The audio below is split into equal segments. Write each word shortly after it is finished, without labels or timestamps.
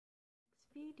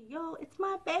Yo, it's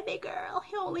my baby girl,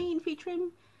 Hyolyn,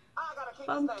 featuring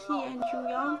Bumkey and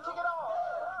Jooyoung.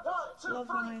 Love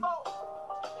mine.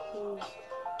 Ooh.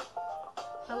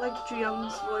 I like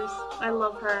Jooyoung's voice. I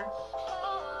love her.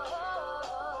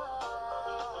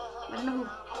 I don't know who.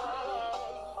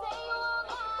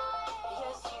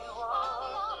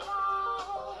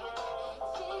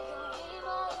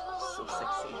 So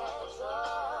sexy.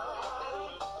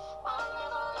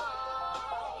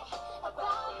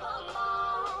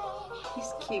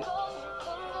 He's cute.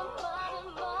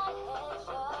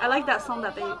 I like that song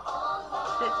that they did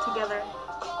together.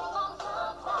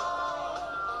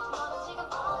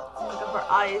 Oh my god, her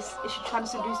eyes. Is she trying to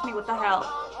seduce me? What the hell?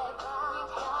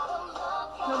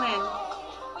 Hyolyn,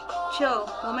 chill,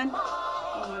 woman.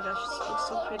 Oh my gosh, she looks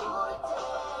so pretty.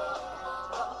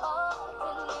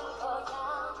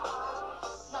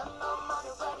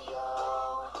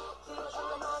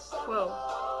 Whoa.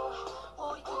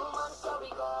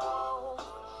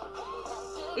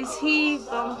 Is he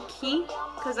Bumkey?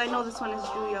 Because I know this one is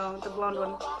Jooyoung, the blonde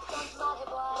one.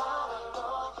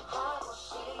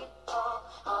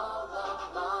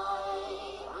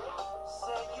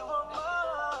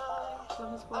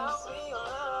 Love his voice.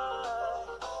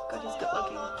 God, he's good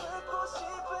looking.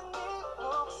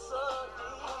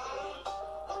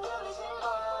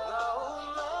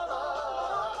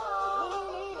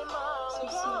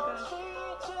 So good.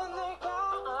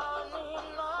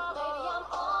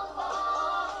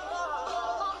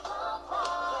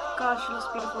 Gosh, she looks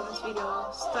beautiful in this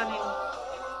video. Stunning.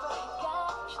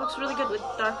 She looks really good with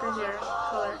darker hair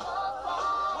color.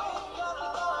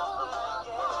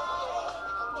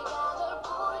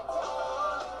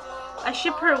 I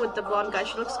ship her with the blonde guy.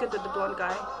 She looks good with the blonde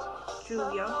guy.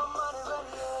 Jooyoung.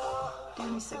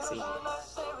 Damn, he's sexy.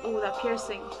 Oh, that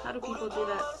piercing. How do people do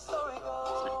that? It's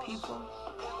not painful.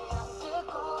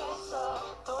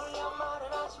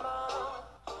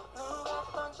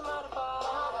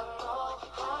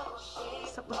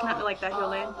 Stop looking at me like that,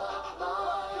 Hyolyn.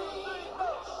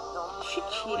 Is she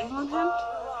cheating on him?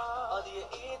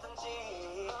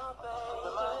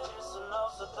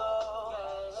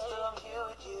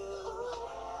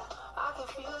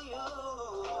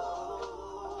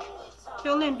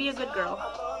 Hyolyn, be a good girl.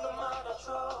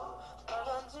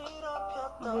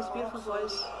 Oh, his beautiful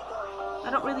voice. I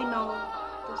don't really know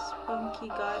this Bumkey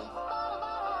guy.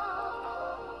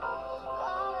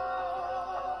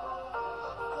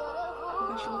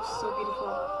 She looks so beautiful.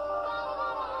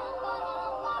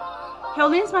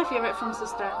 Hyolyn's my favorite film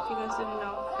sister, if you guys didn't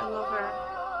know. I love her.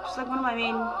 She's like one of my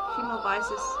main female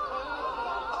biases.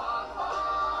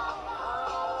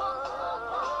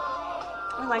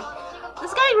 I like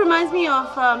this guy reminds me of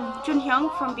Jooyoung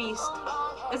from Beast.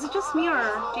 Is it just me, or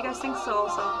do you guys think so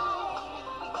also?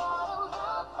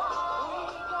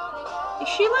 Is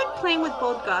she like playing with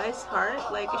both guys'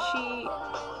 heart? Like, is she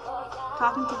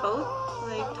talking to both?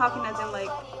 Like, talking as in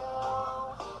like,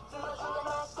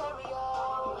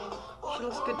 she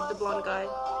looks good with the blonde guy.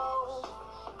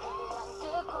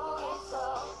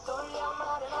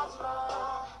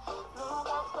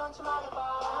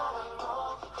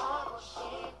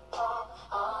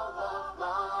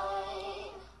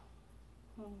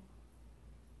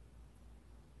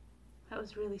 That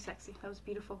was really sexy. That was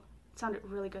beautiful. It sounded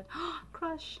really good.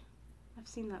 Crush. I've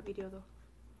seen that video though.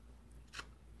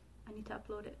 I need to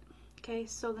upload it. Okay,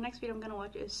 so the next video I'm gonna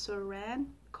watch is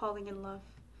Soran, Calling in Love,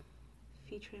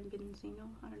 featuring Benzino.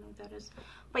 I don't know what that is.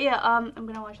 But yeah, I'm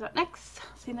gonna watch that next.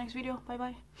 See you next video. Bye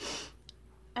bye.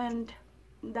 And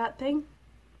that thing,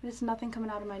 there's nothing coming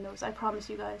out of my nose. I promise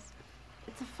you guys.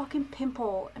 It's a fucking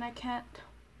pimple and I can't,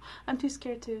 I'm too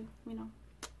scared to, you know.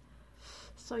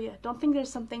 So yeah, don't think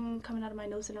there's something coming out of my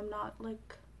nose and I'm not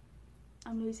like,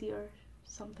 I'm lazy or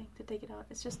something to take it out.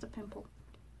 It's just a pimple.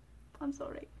 I'm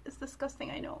sorry. It's disgusting,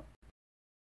 I know.